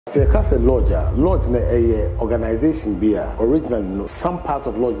Say a lodge na a organization be originally no some part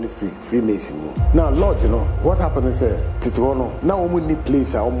of lodge Freemason. Now lodge what happened is Titono now we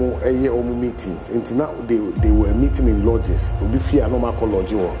place meetings until now they were meeting in lodges. We fear no more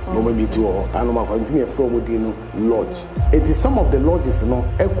lodge or no meet or no continue from within lodge. It is some of the lodges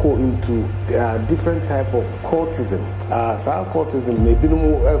echo into different type of cultism. Some cultism maybe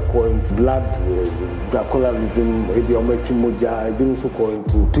no echo into blood Draculaism, maybe moja, maybe also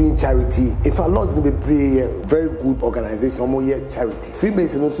into doing charity. If a lodge will be a very good organization, charity.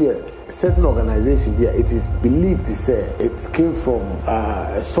 Freemason also a certain organization here. It is believed to say it came from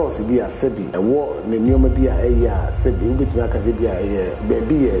a source be a sebi, a war, the be a sebi,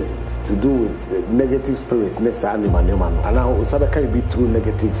 baby to do with negative spirits, and now can be through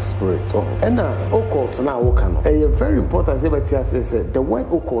negative spirits. And occult now a very important says the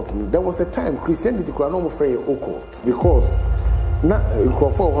word occult. There was a time Christianity could not afraid occult because now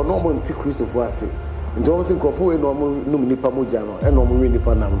for normal Christopher say in Johnson Crawford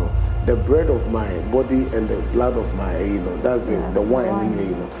the bread of my body and the blood of my that's the wine in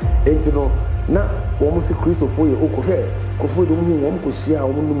here now almost Christopher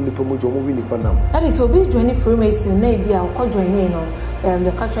that is obi joining Freemason na bia o joining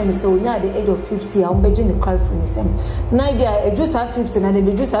the country is so near the age of 50 I'm begging the cry for Nsem na bia a just 50 na the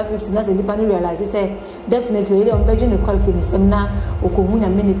just 50 na say the panel realize say definitely I'm begging the cry for Nsem na okohunya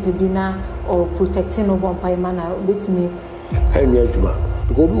minute pe na or protecting no one pay man with me enya adwuma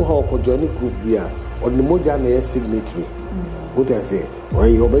because we how joining group bia on the moja na signatory what I say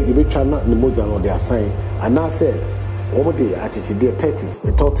when you be try na the moja no they assign and I said what they actually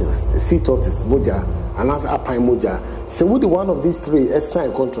the tortoise, the sea tortoise, moja, and as a pine moja. So with one of these three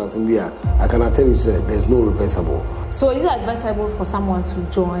sign contracts in there, I cannot tell you there's no reversible. So is it advisable for someone to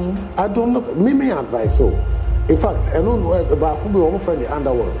join? I don't know. Me advise so. In fact, I know about who be one friend the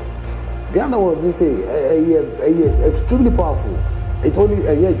underworld. The underworld they say extremely powerful. It's only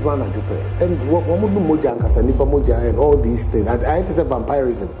a year Joanna Jupe. And what one moja and Casanipa moja and all these things. I say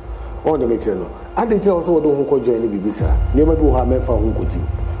vampirism. On the material. I didn't also don't join any Bibisa. Never do have men for who could you.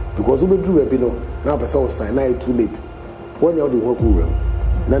 Because we drew a bino, now person sign too late. When you're the work room,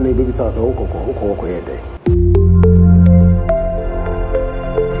 none of the babies are so day.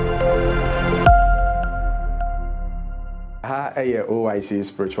 OIC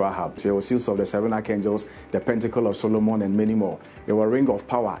Spiritual Hub. There were seals of the 7 archangels, the Pentacle of Solomon, and many more. There were ring of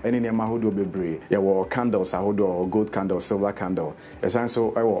power, any name Mahudo Bebre. There were candles, Ahudo, gold candle, silver candle.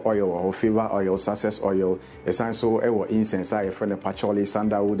 Essential oil, or favor oil, success oil. Essential incense, I friend patchouli,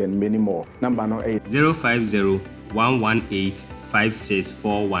 sandalwood, and many more. Number 8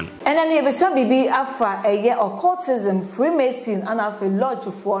 050-118-5641. And then you be sure BB after a year occultism, Freemason, and after lodge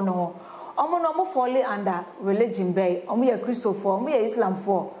for no. Omo falling under religion bay. Omo ye Christo for, omo ye Islam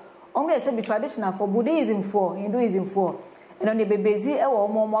for, omo ye say be traditional for, Buddhism for, Hinduism for, and on the baby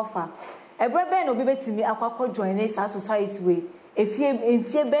omo mofa. A brebe no be betimi akwa join a society way.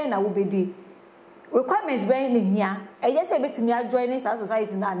 Efie ben na ubedi. Requirements ben in here. A yes a betimi join a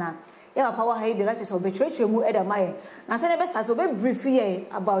society nana. Yeah, power hide the righteous of betrayal mu edamaye. Na say best as obe brief here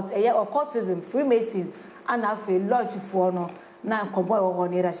about a year occultism, Freemason, and afi lodge for no. Na koboy wo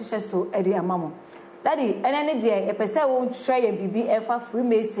ne ra hihye so e de amamo daddy ene de e pese wo ntwe ye bibi efa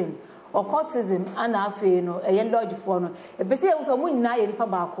Freemason occultism ana afi no e ye lodge for no e pese wo so mu nyina ye nipa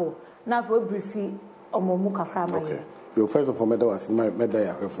baako na afi obrifi omomu kakra ma ye your first of all meda was meda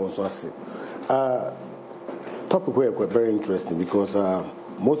ya for so ase topic we are very interesting because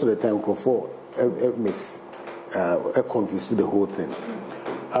most of the time for miss confused the whole thing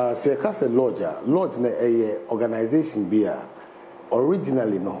say case lodge na a organization be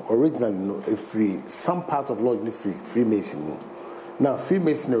originally no a free some part of lodge Freemason now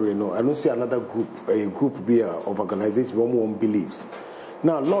Freemasonry no I don't see another group a group be of organization one believes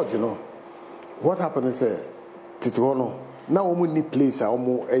now lodge what happened is Titono now only place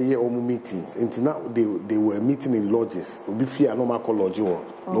meetings until now they were meeting in lodges we fear no more lodge or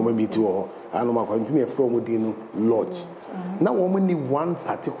no more meet or no more continue from within lodge now only one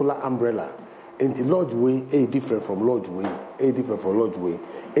particular umbrella into lodge way a different from lodge way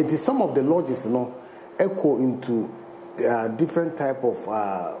it is some of the lodges echo into different type of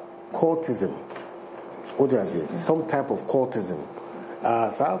cultism. What do I say? Some type of cultism.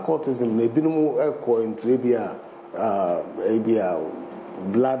 So cultism maybe no echo into maybe a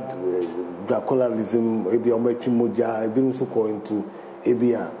blood Draculaism, maybe moja, maybe also call into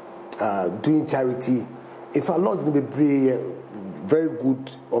maybe doing charity. If a lodge will be very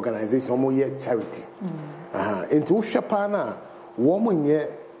good organization, charity. Into Shapana, woman ye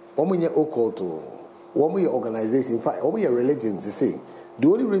occult, woman organization, in fact, woman religions, they say the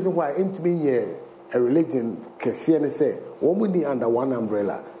only reason why into me a religion kesiane say woman under one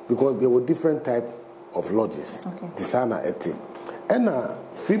umbrella because there were different type of lodges. Tisana eti. And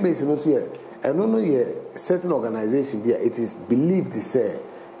Freemason also here, and no certain organization here, it is believed to say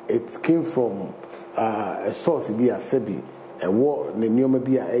it came from a source be a sebi, a war the new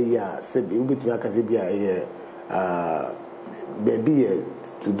be a sebi, ubitumi akase be a baby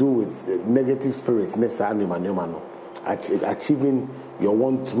to do with negative spirits, achieving your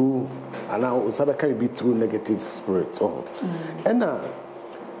one through, and now so can be through negative spirits. And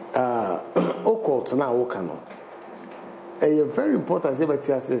occult now okano. A very important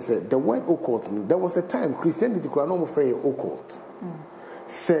says the word occult. There was a time Christianity could not afraid occult.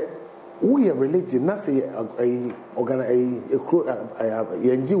 Say we a religion, not say a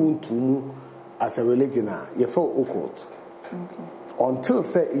as a religion, you follow occult. Until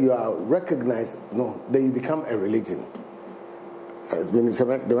say you are recognized, no, then you become a religion. When it's the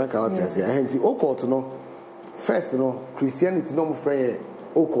make out say, hence occult, no. First, no, Christianity no afraid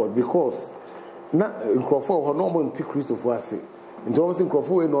occult because na nkrofo ho no mo nti Christopher ase nti o se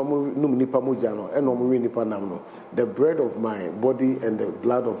nkrofo no mo num nipa moja no e no mo wi nipa nam no the bread of my body and the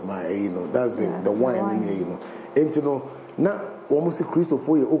blood of my that's the wine in nti no na o mo se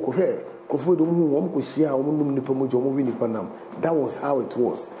Christopher ye okohwe kofo do mu o mo ko hia o mo num nipa moja o mo wi nipa nam. That was how it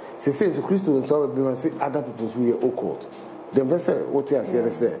was. Say Christo so be man say other people so ye occult them be say what you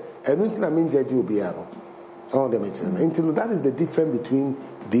say enu nti na me njaji obi a no all them until that is the difference between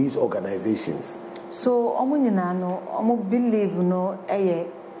these organizations. So omunyina no omu believe no eye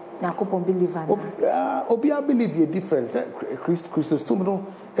Yakopon believer obi I believe a difference Christos to no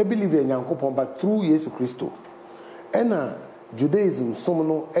e believe in Yakopon but through Jesus Christo. And Judaism some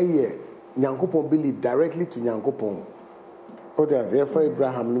no eye Yakopon believe directly to Yakopon. Others for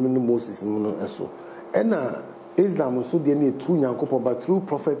Abraham no Moses no eso. And Islam so dey need through Yakopon but through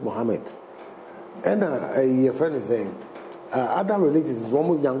Prophet Muhammad. And a friend is saying other religions is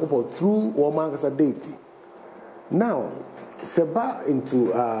almost young people through woman as a deity. Now, seba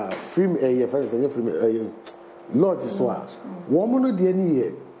into free friend is saying Lord so woman no dey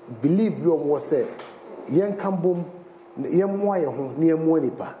ni believe you almost say yen kambom yemwa ye ho na yemwa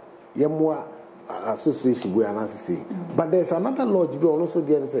nipa yemwa association we are say. But there's another lodge be also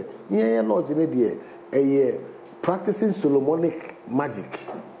there say yen lodge ne dey practicing Solomonic magic.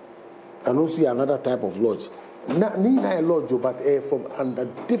 And also another type of lodge. Not a lodge, but from under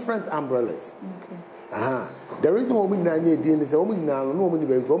different umbrellas. The reason why we are doing is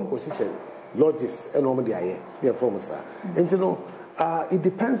lodges and normally they are from us. And you know, it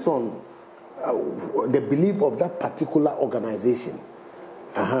depends on the belief of that particular organization.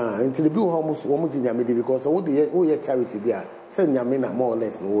 Until the people almost because all the charity there, send Yamina more or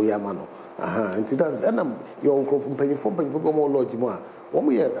less no Yamano. Until that's and your from paying for more lodge more. I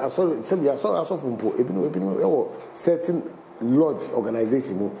saw from certain lodge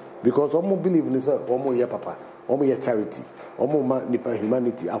organization because almost believe in this almost your papa, almost your charity, almost nipa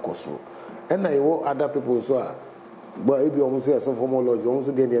humanity akoso. And I want other people so but if you almost say some formal lodge,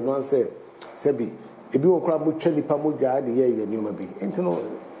 almost then they no say sebi. If you crab with nipa moja the year you may be.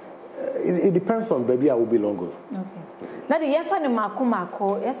 It depends on baby I will be longer. Okay. Now the year for the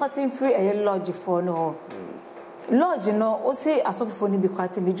mako, you're starting free a lodge for no. Lodge, you know, or say as of for be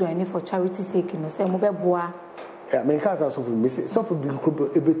quite to be joining for charity sake, you know, say mobile boy. Yeah, my cars are so for me, so for being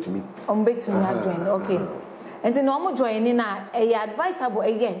able to me. Bet to me, join, okay. And the normal joining now, a advisable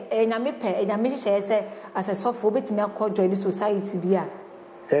again, and I may pay, and I may share say as a soft for bit me call join the society be.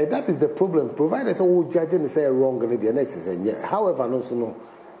 That is the problem. Providers all judging say wrong and the next is however, no so no.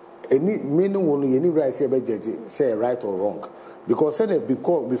 Any any right say about judge say right or wrong. Because said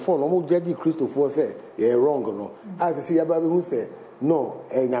before no judge Christopher say yeah wrong no. As I see about who say no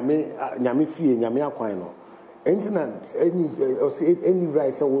nyame fie nyame akwan no. Internet any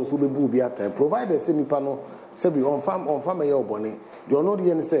right say won so be bu bi at providers say nipa no say be on farm e obone. You know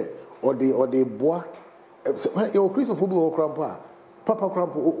the say or the boy your Christopher be o krampa papa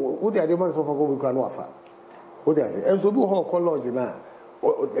krampa o the ademand so for go be kran no afa. O dey say and so be ho call lodge na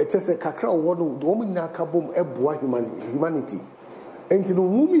just a kakra one woman na kabom eboa humanity enti no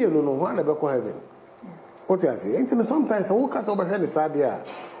mumie no ho na be ko heaven what you say enti sometimes we cast over the side there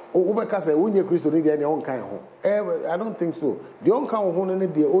we be cast wonye Christo ni dey na on kan ho I don't think so the on kan ho no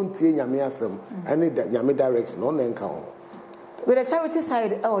dey on tie nyame asem and nyame direction on na kan ho with the charity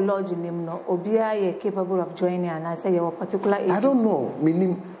side our lodge name no obia ye capable of joining and I say your particular agency. I don't know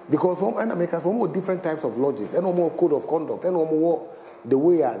meaning because some and America some more different types of lodges and more code of conduct and more the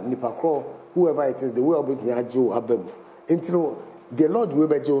way nipa crawl whoever it is the way about me ajo abem into the lodge we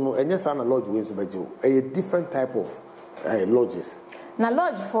bejo no enye sana lodge we so bejo a different type of lodges Now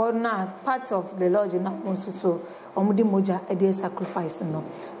lodge for now part of the lodge na also to omudi moja e dey sacrifice no.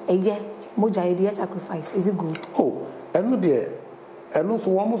 Moja e dey sacrifice. Is it good? Oh, I know there. And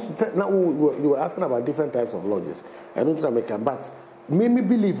also almost now you were asking about different types of lodges. I don't know make but me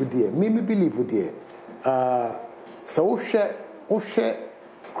believe there. So share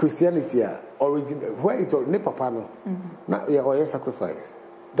Christianity origin where it ne papa no. Now yeah, sacrifice.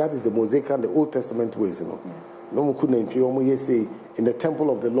 That is the Mosaic and the Old Testament ways, you know. No one couldn't say in the temple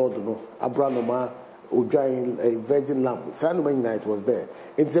of the Lord, you know, Abraham Ujain a virgin lamb. Sanuma night was there.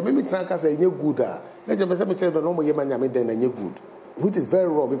 It's a mimi tranka say you good. Let me say the normal Yemen then and you good. Which is very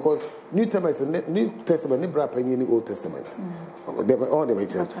wrong because New Testament, Nebra Penny in the Old Testament. All the way.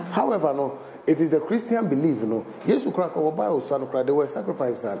 However, no, it is the Christian belief, you know. Yes, you crack or buy or son cry, they were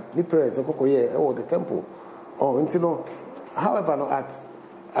sacrificed at the parents or the temple. Oh, until no. However, no,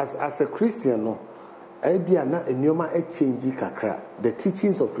 as a Christian, no, the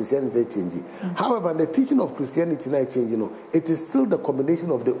teachings of Christianity are changing. However, the teaching of Christianity is not changing. No, it is still the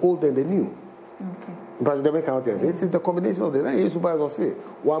combination of the old and the new. Okay. But they make out it is the combination of the Jesus Bible say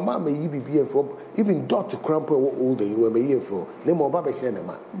one man may be from even dot to crumple old and you may hear from no more Baba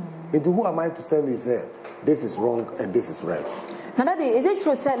Shenema. Into who am I to stand and say this is wrong and this is right? Now that is it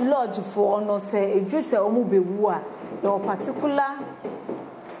true say lodge for no say it just say omu be war your particular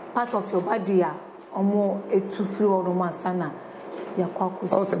part of your body omo etu free or no masana ya kwaku.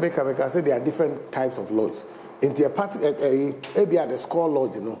 I say because there are different types of lodge. Into a part maybe at the school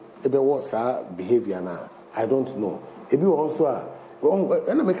lodge, you know. What's our behavior now? I don't know. Also,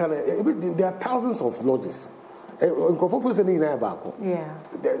 there are thousands of lodges. Yeah.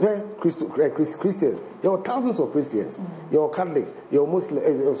 Christians. There are thousands of Christians. You're Catholic, you're Muslim,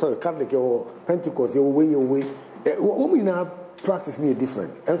 Catholic, you're Pentecost, you're way. Women are practicing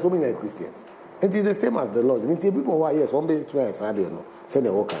different, and so many are Christians. It is the same as the Lord. I mean, people who are yes, one day try and say they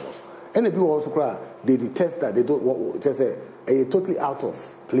walk out. And the people also cry, they detest that they don't just say totally out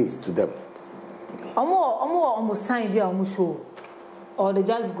of place to them. Almost sign there, show, or they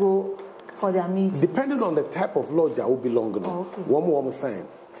just go for their meetings. Depending on the type of lodge I will belong to. Okay. One more sign.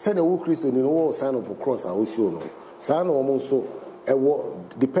 Send a Christian, you know, sign of a cross I will show. No, sign also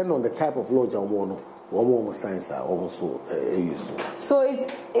depending on the type of lodge I want. One more signs are also used. So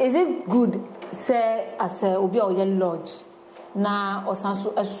is it good, say, as a Obi or lodge? Na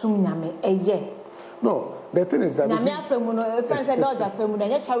osanso asum nyame no, the thing is that nyame afemu no friends say lodge afemu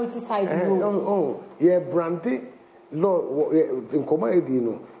na charity side no yeah brandy lord in command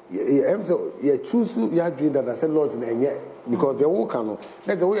no you choose you dream that I said lodge na enye because they won't can no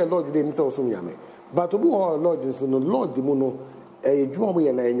that's the way lodge dey need also nyame but obi ho lodge so no lodge mu no edwuma mo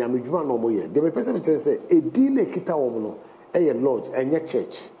ye na nyame dwuma no mo ye the person me say edi na kita wo no lodge enye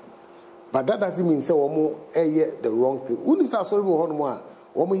church. But that doesn't mean say the wrong thing. Unim sa sorry bo hono a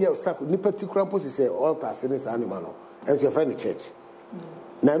womo ye sack ni particular position altar sinis animal as your friend church.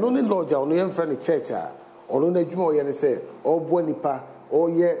 Na no ni lodge ono your friend church a ono na dwuma o ye ne say obo nipa o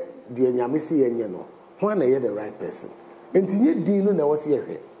ye de anyame si ye nye no. Ho na ye the right person. Entinye din no na wo se ye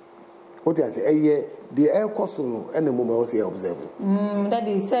hwe. What you say the air coso no ene mo ma say observe. That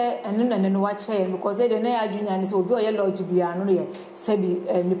is say enu na no wa che because they na ya adwunya ne say obi o ye lodge bia no ye say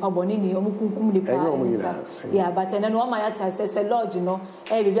bi nipa boni ni omukunkum nipa. Yeah, but ene no ma ya cha say lodge no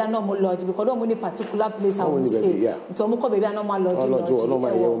bia no mo lodge because no mo ni particular place I will stay. Nto mo ko bia no ma lodge. No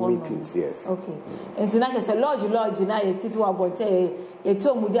ma meetings, yes. Okay. International say lodge na ye titi wa bonte ye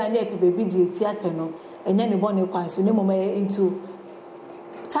to mu dia na e pe baby di theater no enye ne boni kwan so ne mo ma into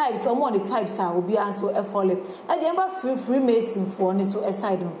types or more the types are will be also a folly. At the end of Freemason for this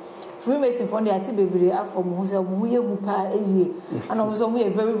aside. Freemason for the baby for and also we are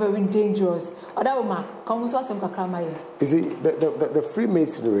very, very dangerous. Or that woman comes to some kakramaya. You see, the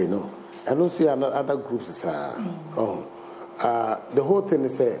Freemasonry, no, and also other groups the whole thing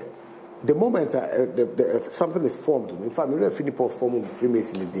is the moment something is formed, in fact, we never finished forming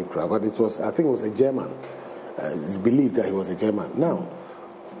Freemason in Deep but it was, I think it was a German. It's believed that he was a German. Now,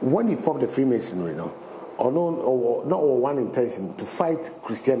 when he formed the Freemasonry, or not one intention to fight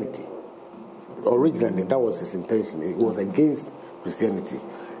Christianity. Originally, that was his intention. It was against Christianity.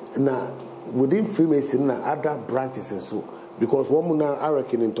 Now, within Freemasonry, other branches and so, because one now I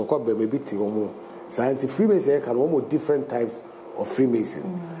reckon in Tokobe maybe scientific Freemason can one more different types of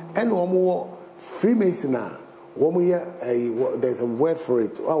Freemason, and one more Freemason. One more there's a word for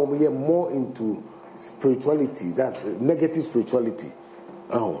it. One more more into spirituality. That's negative spirituality.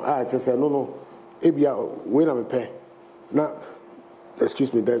 I just say no. Ebia, when I'm a pair. Now,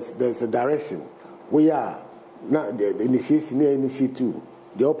 excuse me. There's a direction. We are now the initiation. Initiate too.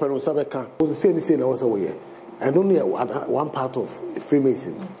 The open on Sabeka was the same. I was away. and only one part of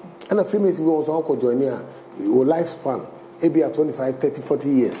Freemason. And a Freemason we also call join here, your lifespan, maybe at 25, 30, 40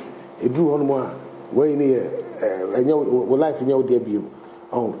 years. It drew on more way near life in your debut.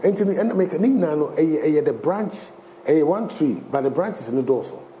 Oh, and make a name now, the branch, one tree, but the branch is in the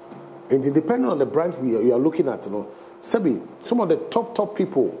dorsal. And depending on the branch you are looking at, Sabi, some of the top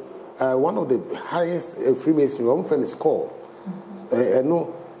people, one of the highest Freemason, one friend is called. I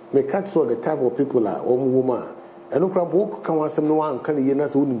know, may catch all the type of people are woman. I know, crab walk can want some no one can you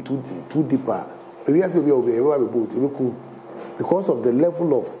not too deeper. We ask maybe boat, because of the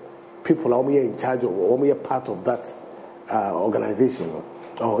level of people are in charge of or part of that organization.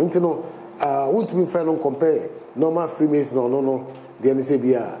 Oh, won't be fair on compare normal Freemason or no, the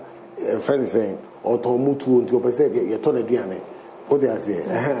NCB friend is saying, or Tomutu and 2%, you're turning Diane. What they say,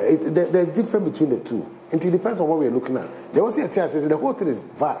 there's difference between the two. It depends on what we are looking at. There was a test, the whole thing is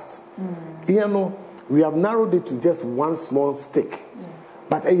vast. We have narrowed it to just one small stick,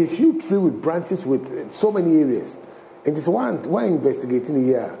 but a huge tree with branches with so many areas. It is why investigating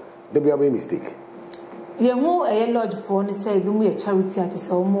here, there will be a mistake. You know, a lodge for the say, we a charity at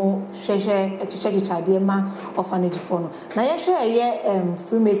so more share a charity orphanage for no. Now, I share a year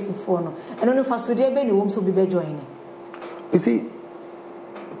Freemason for no. I don't know if I should be any woman to be joining. You see,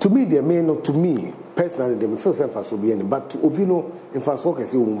 to me, they may not, to me personally, they may feel self as Obiano, but to Obino, in fast work, I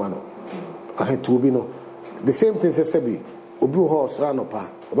see woman. I had to Obino. The same thing as Sebi, Obu horse, Ranopa,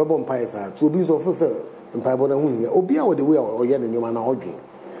 Obabon Pies, to Obis officer, and Pibona, Obia, or the way or Yan and your man are arguing.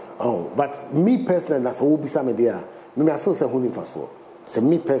 Oh, but me personally, that's a will be some idea. Me, I feel some honey fast work. So,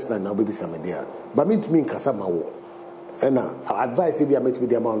 me personally, now will be some idea. But me to me, Casama war. And I advise if you are met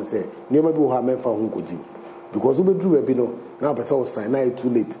with the amount and say, never be who I meant for Hunko Jim. Because we drew a bino, now person sign, now too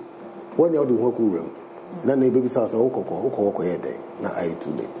late. When you're doing room, then the baby says, oh, day. Now I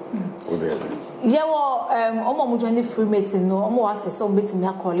too late. Yeah, well, almost join the Freemason, no, almost as some bit me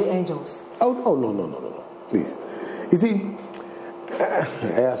call it angels. Oh, no. Please. You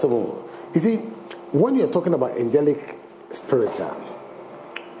see, when you're talking about angelic spirits,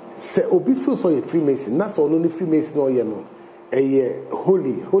 say, Obi feels for a Freemason, that's all only Freemason or you know, a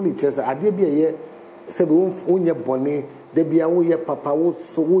holy church, I did be a year. Say we won't your bonny, there be a papa,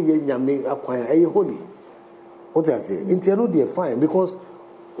 so ye yammy acquire a holy. What I say, in dear fine, because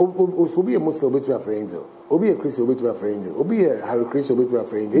also be a Muslim obey to a angel, or be a Christian obey to a angel, or be a Harry Christian obey to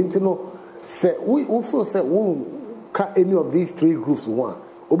a angel. Intino say we also say won't cut any of these three groups one,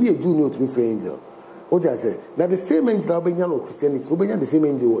 or be a junior to be for angel. What I say, now the same angel Albanian or Christianity, Albanian the same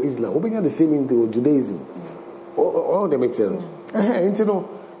angel or Islam, Albanian the same angel or Judaism, all the make sense.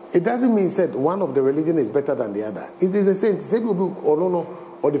 Intino. It doesn't mean that one of the religion is better than the other. It is the same. Say people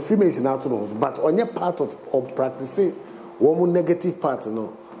or the Freemason autonomous, but on your part of practicing one more negative part,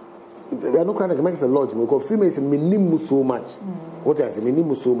 no. We are not trying to make a lodge because Freemason mean so much. What I say,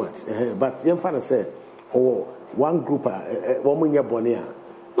 mean so much. But young father said, oh, one group, one more year bonia.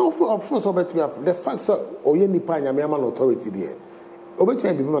 No, of course, obet we have the facts or any panya Yaman authority there. Obet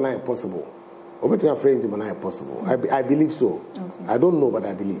we be man possible. Obet we are friends man possible. I believe so. Okay. I don't know, but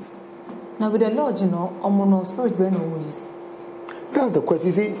I believe. Now with the lodge, you know, no spirit being always. That's the question.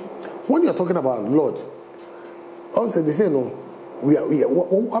 You see, when you're talking about lodge, also they say no. We are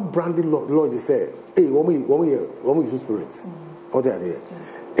what branding lodge? They say, hey, when we use spirits. What they say.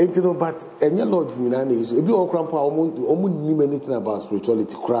 And you know, but any lodge in Nana is if you all grandpa almost knew anything about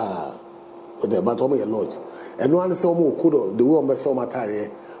spirituality, cry. But only a lodge. And one say could the way on so material,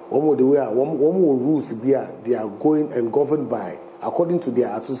 one the way one more rules be they are going and governed by according to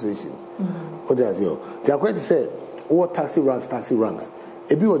their association. What they say. They are going to say, what taxi ranks.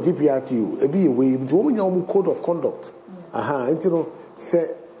 It be your GPRTU, it be a way, but woman your code of conduct. And you know,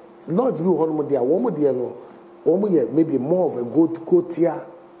 say, Lord, you hold there, one more maybe more of a good tier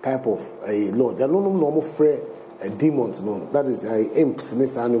type of a lodge. I don't know normal free demons, no. That is imps,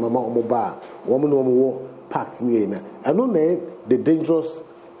 this animal, bar, woman normal packs near. I don't know the dangerous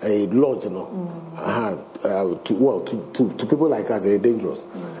lodge, to people like us, dangerous.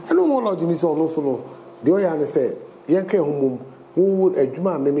 I don't know lodge me so no. The other say, Yanke home, who would a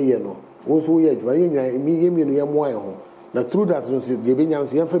Juma maybe also yet, me, now through that, the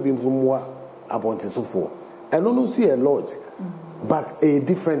Benyans, you have been from what about so forth. I don't see a lodge, but a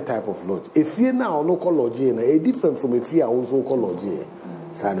different type of lodge. If you now local lodge, a different from if you are also called lodge,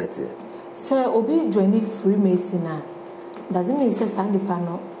 sanity. Sir, Obi joining Freemason, doesn't mean says Sandy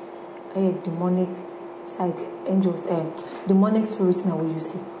Panel, a demonic side angels, demonic spirits now we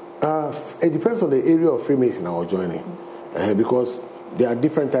use it. It depends on the area of Freemason I was joining, because there are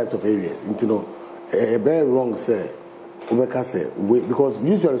different types of areas. You know, very wrong, sir. because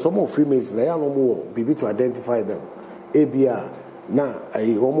usually some of Freemasons they are no more be to identify them. ABR now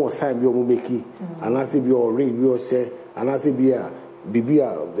I almost sign be make and I say be or ring be or share and I say be a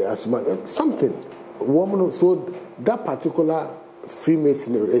something. Woman so that particular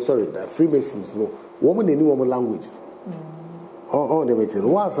Freemason that Freemasons no woman in woman language. Oh they mention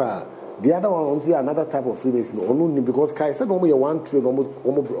was the other one only another type of Freemason only because Kai said only one trade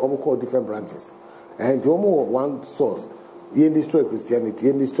almost called different branches. And almost one source. You destroy Christianity,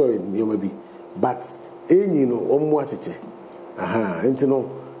 you destroy maybe. But you know, almost and you know,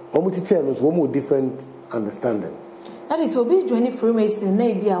 almost almost different understanding. That is so be joining Freemason,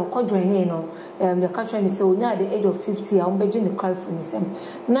 maybe I'll call joining the country is so near the age of 50, I'm begging the cry for Nsem.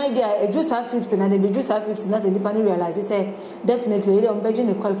 Maybe I just have 50 and they just have 50, that's independent realize it's definitely I'm begging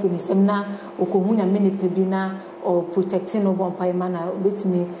the cry for Nsem now, or Kohuna mini pebina or protecting no one pie manner with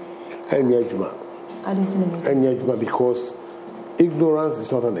me. I didn't know because ignorance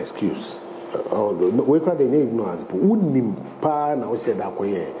is not an excuse. We call it ignorance, but wouldn't pa now said that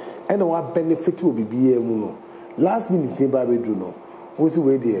way. And what benefit will be last minute neighbor we do no. Who's the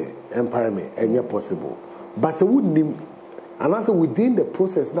way the empowerment and yet possible. But so wouldn't and also within the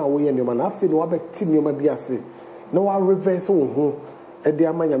process now we and your man I feel what bet you might be a say. No I reverse home at the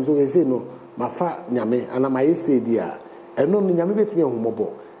amanyam so say no my fa nyame and I say dear and no nyame bet me on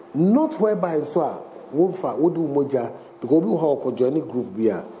mobile. Not whereby so wofa would do moja because we have join group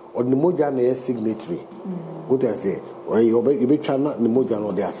beer or the moja na signatory. What I say, or you be trying not the moja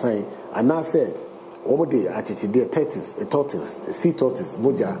or their sign, and I say, one day actually the tortoise, the sea tortoise,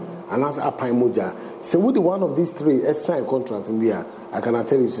 moja, and as a pine moja. So with one of these three sign contracts in there, I cannot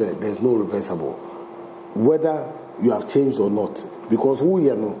tell you that there's no reversible, whether you have changed or not, because who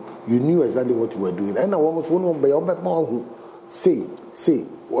you know, you knew exactly what you were doing, and I almost one by your say.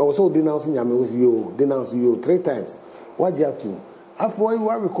 I was so denouncing you, denouncing you 3 times. What you have to? After you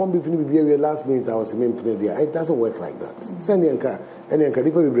are come before the last minute, I was in there. It doesn't work like that. Send your car, and then can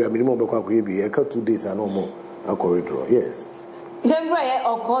be minimum 2 days and no more. A corridor, yes.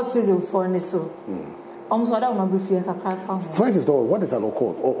 Occultism for Niso. Almost what I'm briefly. First is what is an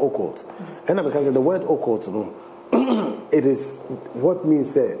occult? And I'm because the word occult, it is what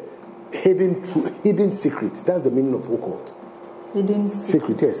means hidden secret. That's the meaning of occult. Hidden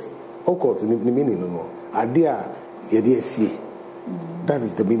secret, yes. Occult, the meaning, no. Idea, that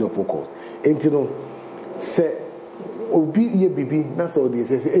is the meaning of occult. And you know, say, Obi ye bibi, that's all they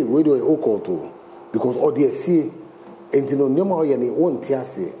say, hey, where do I occult to? Because all they see, and you know, no more any one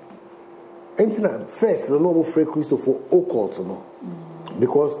tiase. And you know, first, the normal free Christo for occult, no.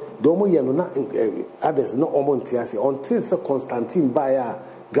 Because the omo no not others not omo tiase until Sir Constantine by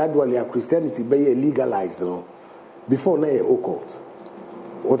gradually Christianity be legalized, no. Before now, occult.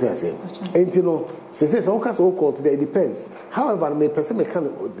 What I say, and you know, says all kinds of occult today. It depends. However, may person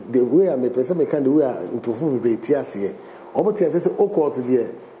can the way I may person can the way I improve be TSC. Almost says occult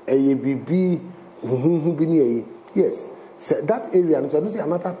there. A BB yes. So that area is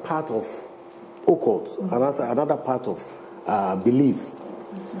another part of occult, another part of belief.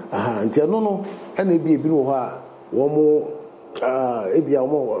 And you know, and maybe one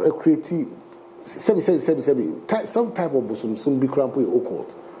more creative. Some type of some be crampy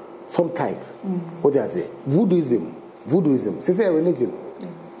occult. Some type. What do I say? Voodooism. Say a religion.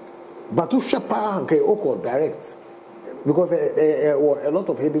 But to shapa okay occult direct. Because a lot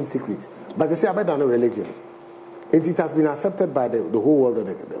of hidden secrets. But they say about than a religion. And it has been accepted by the whole world.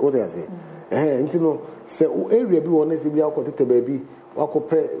 What do I say? And you know, say area be honest be occult baby.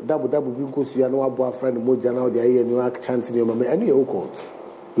 Wakope double because you are no boyfriend moja now they are new chanting your mama and you occult.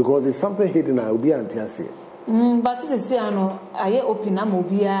 Because it's something hidden, I will be anti-assay. But this is I open a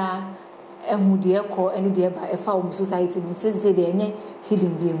mobia and dear call any dear by a found society and says they are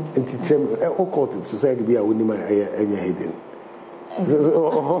hidden being. And teach them occult society be a winning my hidden.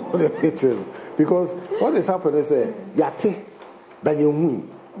 Because what is happening is yate by your moon.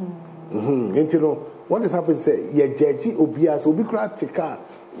 And you know what is happening say ye judge obias obi kra tika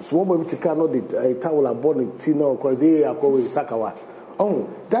so mo bi tika no the towel abon tina or cause akwa sakawa. Oh,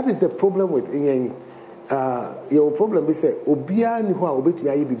 that is the problem with your problem is say obia ni ho a obetumi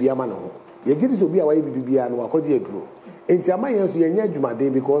aye bibia ma no. Ye gidi so obia wa aye bibia no akwaje aduro. Enti amaye so ye nya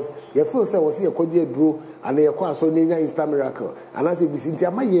adwumade because ye feel say wo say ye kwaje aduro and ye kwa so nya instant miracle. And as you be enti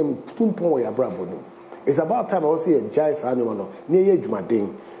amaye tumpon ya brabo no. It's about time I say ye jai sa no no. Na ye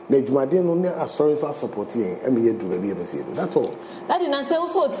adwumade. Na adwumade no na asori so support ye e me ye duro be be say. That's all. That na say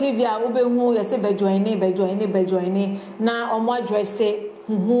also TV a wo be hu ye say be join na omo address say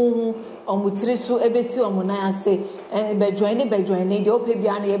omutiri so ebesi omo na ase be join de ope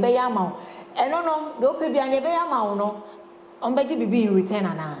bia na ye be ya ma no do pe bia ne be ya ma wo no on be bibi in return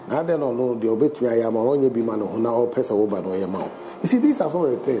ana I don't know the obetu ayama onye bi ma no ho na o pesa wo ba no ye ma wo. You see, these are some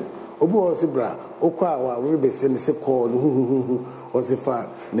of the things obi o se bra okwa wa we be se ne se call no o se fa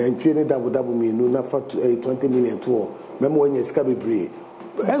na ntwe ne double me no na fa 20 million to memo onye sika bebre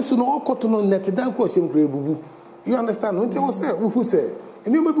enso no okoto no net dan ko hye mkra ebubu. You understand? When you say who say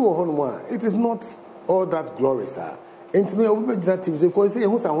and you maybe wo no mo it is not all that glorious ah enti no obi be generative ko say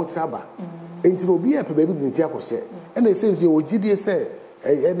hu sa ho traba enti no obi e pe baby dinti akɔhye and they say you ogidie say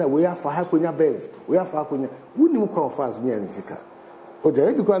na we afa ha konya bens we afa konya wunim kwa fa azu nya nsika oja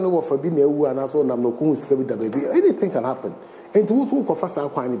e bi kwa no wo fa bi na ewu ana so nam no ko sika bi da baby anything can happen enti wo so ko fa sa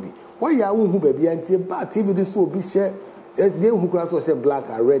kwan bi why ya wo hu baby anti ba tv this so bi share they who cross was black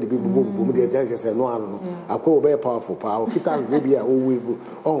and red people boom they just say no I don't know akọ be powerful power kita baby a we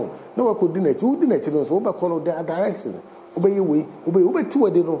oh no we could dinach we dinach no so we call the direction obey we obey two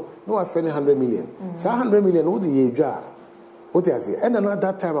dey no was spending 100 million so 100 million wo dey edwa what you say and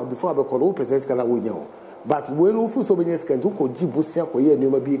another time before I call we person scan we nya but when we full so many scan to ko jibusia ko ye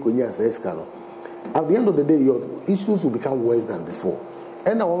nneoma bi ko nya scan no at the end of the day your issues will become worse than before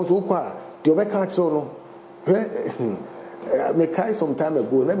and I want so kwa the obe kan chiro no me kai some time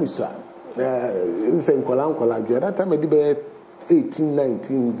ago let me say say nkola that time I did 18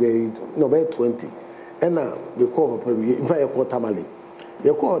 19 grade no be 20 and now we call probably in fact you call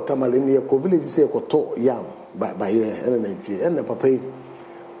tamale near village say ko to yam by here and the papa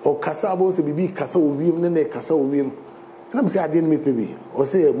o kasabo se bibi kasa oviem ne kasa oviem and I'm say I didn't me baby o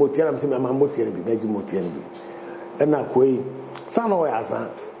say motiara am say my motiara bi meji motiara bi and na koi sana o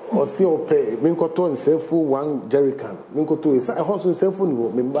yaza o si o pe min ko to nsefu one jerrycan min ko to isa e hoso nsefu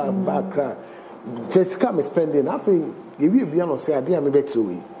ni me ba kra Jessica me spending afin yewi bia no say ade a me betire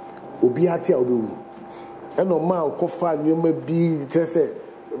we obi ate a obewu e no ma ko fa nyoma bi kire say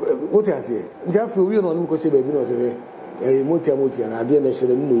what you say nja fi we no nim ko se ba bi no say motia na ade na hye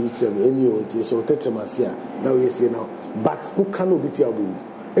no yi kire me eni o nti so tetre masia na we say now but who can obi tia obewu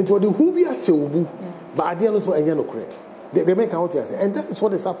enti odi hu bi ahye obu but ade no so enye no kure. They make out here, and that is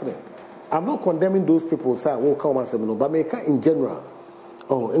what is happening. I'm not condemning those people say won't come and say no, but make in general.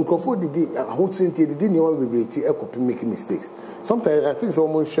 Oh, in Crawford did a whole trinity, they didn't know we making mistakes. Sometimes I think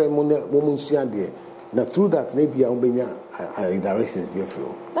someone share woman share there. Now through that maybe I'll be directions be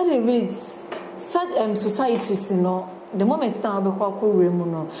flow. That it reads such societies, you know, the moment now be called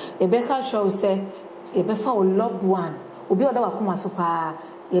Remuno, a becker show say a befa loved one, will be other Wakuma super.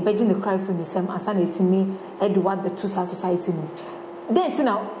 You're begging the cry for Nsem as an 18 Edward the two society. Then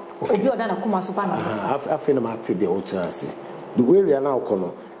now, Obi Odana Kuma Supana. I feel about the old chance. The way we are now,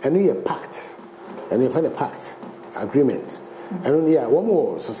 Kono, and we are pact, and we find a pact agreement. And only one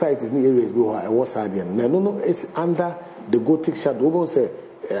more societies in the areas where I was Sadian. No, it's under the Gothic shadow. We say,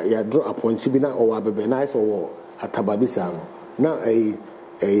 you draw upon Chibina or Ababe nice or Atababisa. Now,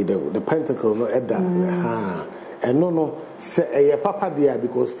 the pentacle, no, Edda. And no, say a papa dear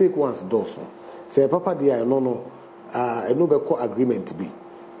because fake ones do so. Say a papa dear, no, a no be agreement be.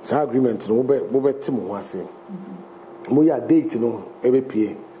 So agreement no be timu wase. We are dating no every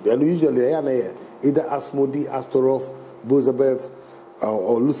pay. And usually either Asmodi, Astaroth, Beelzebub,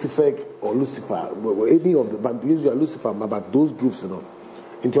 or Lucifer or Lucifer. Any of the but usually Lucifer, but those groups no.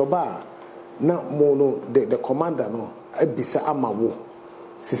 In your bar now more no the commander no ebisa amawo.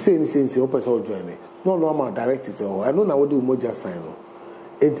 Say open so join. No I'm directives or I don't know what do moja sign no.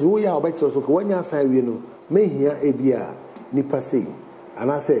 Enti wo ya obeti so ko wanya sign we no me hia ebia nipa say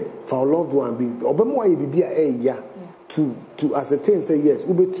and I say for loved one be obemo aye bibia ya to ascertain say yes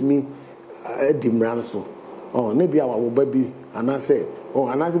ubetumi edimran so oh na bia wo ba bi and I say oh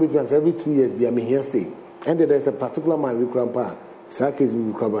and I say between every 2 years bia me here say and there's a particular man we grandpa sakes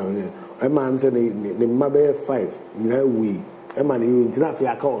we grandpa e man say ne mabe 5 na we e man you ntina fi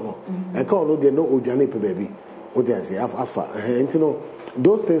aka ono e ka ono de no odwane pe baby what I say afa and you know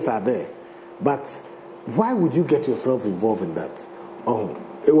those things are there but why would you get yourself involved in that oh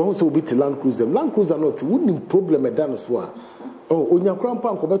it will also be to land cruiser not wouldn't problem e dan so a oh onya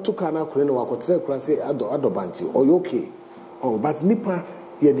krampa nko beto ka na akure ne wakotre kura say ado banchi oh you okay oh but nipa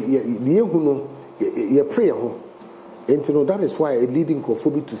ye hu no ye pray ho and you know that is why a leading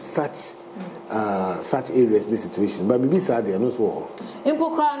contribute to such areas this situation but maybe sad there no so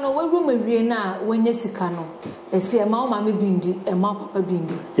impokra no we room awie na wonye sika no esi e ma o ma me bindi e ma papa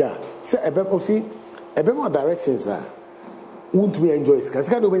bindi yeah say ebe more directions are won't we enjoy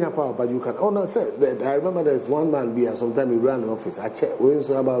sika do benya power but you can oh no say I remember there's one man be sometime he ran the office I check when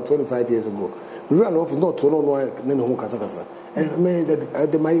so about 25 years ago we ran the office not to no no kasa and me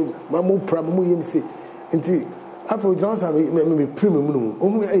the my mo problem yem say nti after Johnson me premium no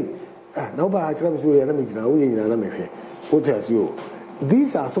oh hey Now by what tells you?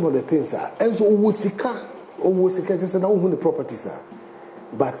 These are some of the things, and so Wosika just now who the properties are.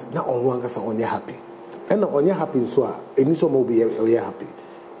 But now on one gets on your happy. And on your happy, so any so will be happy.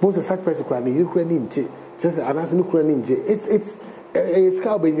 Most of such person crying, you can name just an answer, it's a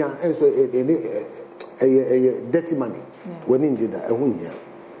scalbenia, and so a dirty money when in Jeddah, a win here.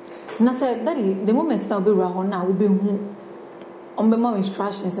 Now, said, Daddy, the moment now be around now will be on the more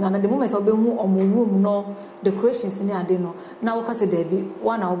instructions, and at the moment I'll be on my room, no decorations in there. No, now, because there be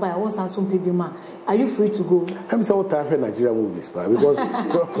 1 hour by one Samsung PB. Are you free to go? I'm so tired of Nigerian movies, because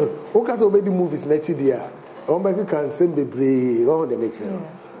so because already movies next year, Omega can send the brave on the mixture.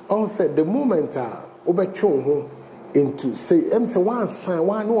 Oh, said the moment Obachon into say, one sign,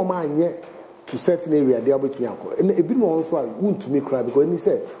 one no man yet. To certain area, they are between uncle. And it been once why won't to me cry because he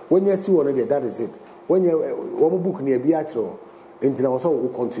said, when you see one of that is it. When you one book near Beatro, until I also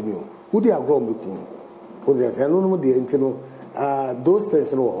will continue. Who they are grown with me? Who they say, I don't know the internal those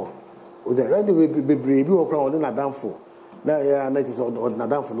things no. Who they be brave or crown in a downfall. Now, yeah, that is on a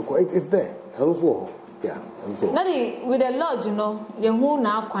downfall. It is there. And also, yeah, and so. Daddy, with the lodge, you know, you're who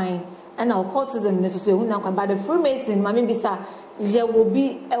now crying. And our cultism necessary who now can by the Freemason, Mammy Bisa, there will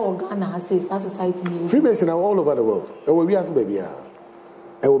be a Ghana has says that society. Freemason are all over the world. It will be as baby.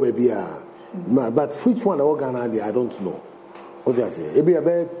 It will be but which one are Ghana? I don't know. What do I say? It be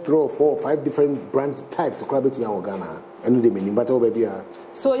about 3 or 4 or 5 different branch types of crab between our Ghana and the meaning, but it will be.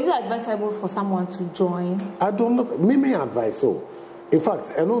 So is it advisable for someone to join? I don't know. Me may advise so. In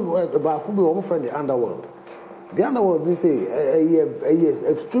fact, I know about who be one friend the underworld. The underworld, they say,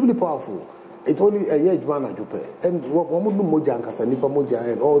 extremely powerful. It's only a year Juana Jupe. And Wamudu Moja and Casanipa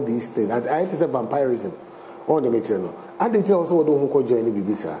Moja and all these things. I say vampirism. All the material. I didn't also don't call join the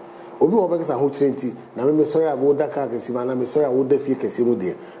Bibisa. Obi Obaka a whole 20. Now, I'm sorry I would Daka Casimana, I'm sorry I would defeat Casimo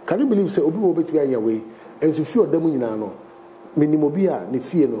there. Can you believe so? Obi Obi to your way? And so few of them in Nano. Minimobia,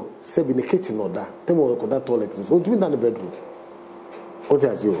 Nifiano, save in the kitchen or that. Temo or that toilet. So, do in the bedroom. What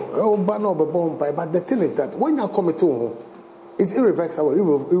has you? Oh, but no, but the thing is that when you commit to home, it's irreversible,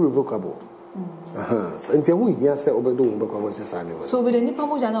 irrevocable. Until we hear say Obedo because it's animal. So with the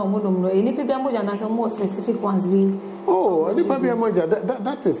Nipamojana Modum, any Pibamojana, some more specific ones be. Oh, the Pabiamoja,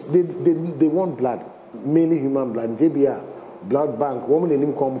 that is, they want blood, mainly human blood, JBR, blood bank, woman in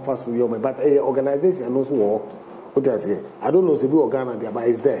him come fast with you, but a organization knows war. What I say, I don't know if you Ghana there, but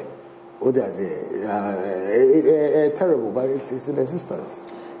it's there. What I say, terrible, but it's in existence.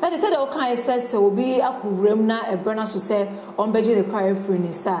 That is said, all kinds says will be a kuremna a burner to say on Beji the cry free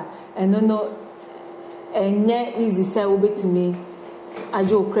star and no and yet easy say will be to me. I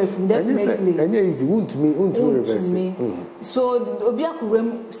do crave definitely. And yeah, easy won't me, reverse me. So Obia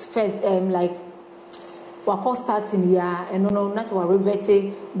kurem first like what starting here and no not what regret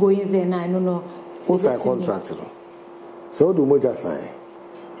going there now. No. What's our contract? So do Moja sign.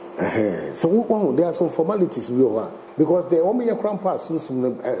 So there are some formalities we are because the only a crown pass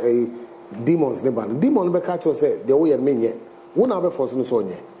soon demons never demon be catch us the way and mean one hour for soon so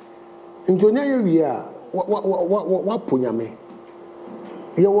in Jonia area what punyame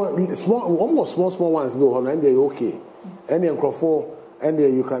you want small almost small ones go on and they're okay and then crofo and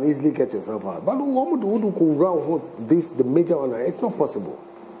then you can easily get yourself out but what would go round this the major honor it's not possible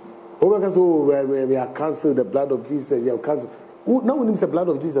because we are cancelled the blood of Jesus you have cancelled. Now when the blood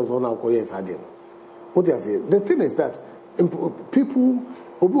of Jesus on our coins are what do I say? The thing is that people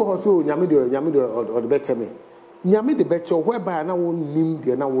who also Yamido or the better me. Yami the better whereby now won't name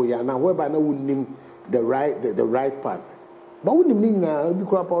the now whereby now won't name the right path. But when you mean now be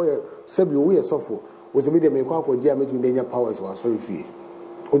crap power said we are suffer was a medium call Jamie in danger powers was sorry fee.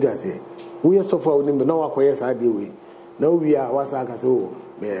 What do I say? We are suffer with him now our coins are way. Now we are what's I can say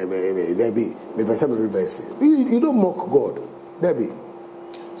there be some reverse. You don't mock God. Debbie.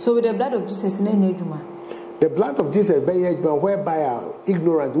 So with the blood of Jesus in any juma. The blood of Jesus whereby our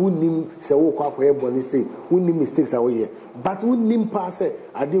ignorant who name say wo kwa for everybody say who name mistakes are here. But who name pass say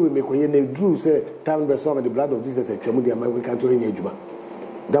I deal with me ko ye drew say time be so the blood of Jesus twemu dey we can to any juma.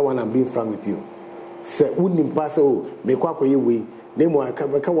 That one I'm being frank with you. Say who name pass oh me kwa ko ye we name I can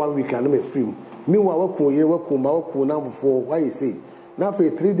 1 week and me free. Meanwhile we ko ye we ko ma we ko now before why you say now for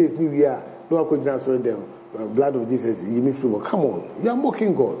 3 days new year no I could transfer them. Blood of Jesus, you mean free? Come on, you are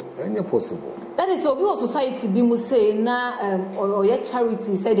mocking God. Ain't it possible? That is so. We society be must say na or your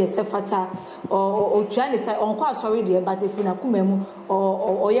charity said the sefata or trying to on quite sorry there, but if you na kumemu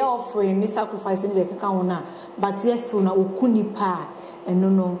or your offering, this sacrifice in the kakana, but yes to na ukuni pa and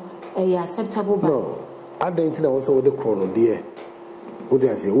no acceptable. No, I don't think also with the chrono dear. What do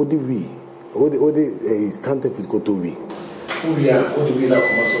I say? What do we? What the counterfeit go to we? We are what do we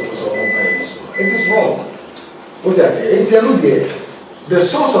like? It is wrong. What I say, it's a look the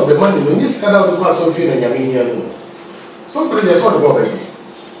source of the money, when you send out the cost of feeling, I mean, something that's not about it.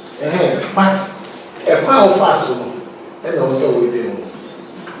 But a power fast, and also we do.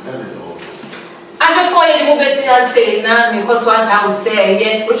 That is all. After 4 years, we say now because one can say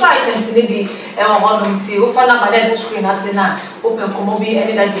yes, spiritual items maybe one to find out that screen as na open komobi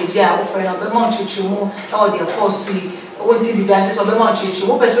any that JJ offering of a month to or the apostle. What TV glasses of a month to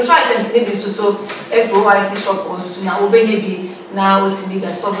open spiritual items maybe so FREEMASON shop on so now be now what big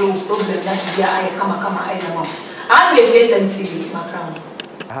a solve problem that be I come I know. And we face TV macam.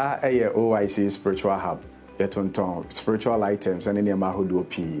 Ha OIC Spiritual Hub. Spiritual items and any Mahudu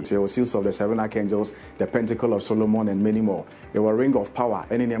P. So seals of the 7 archangels, the pentacle of Solomon, and many more. There were ring of power,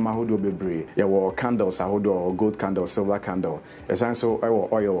 any Mahudu Bebre. There were candles, Ahudo, gold candle, silver candle. A sign so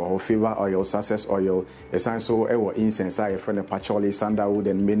oil or favor oil, success oil. A sign so incense, I friend of patchouli, sandalwood,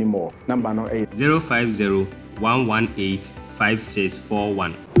 and many more. Number 8 050 118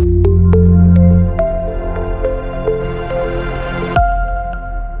 5641.